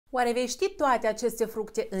Oare vei ști toate aceste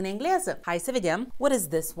fructe în engleză? Hai să vedem. What is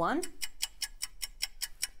this one?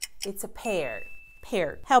 It's a pear.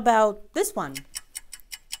 Pear. How about this one?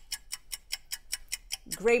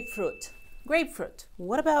 Grapefruit. Grapefruit.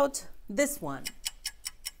 What about this one?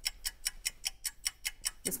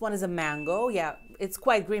 This one is a mango. Yeah, it's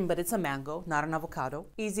quite green, but it's a mango, not an avocado.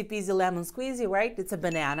 Easy peasy lemon squeezy, right? It's a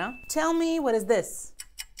banana. Tell me, what is this?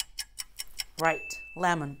 Right,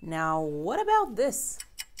 lemon. Now, what about this?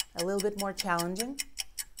 A little bit more challenging.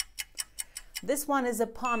 This one is a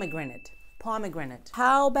pomegranate. Pomegranate.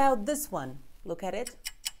 How about this one? Look at it.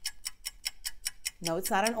 No, it's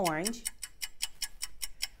not an orange.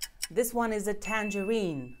 This one is a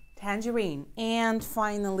tangerine. Tangerine. And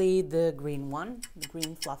finally, the green one, the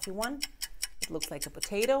green fluffy one. It looks like a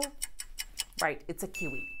potato. Right, it's a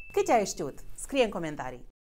kiwi. Câte ai știut? Scrie în comentarii.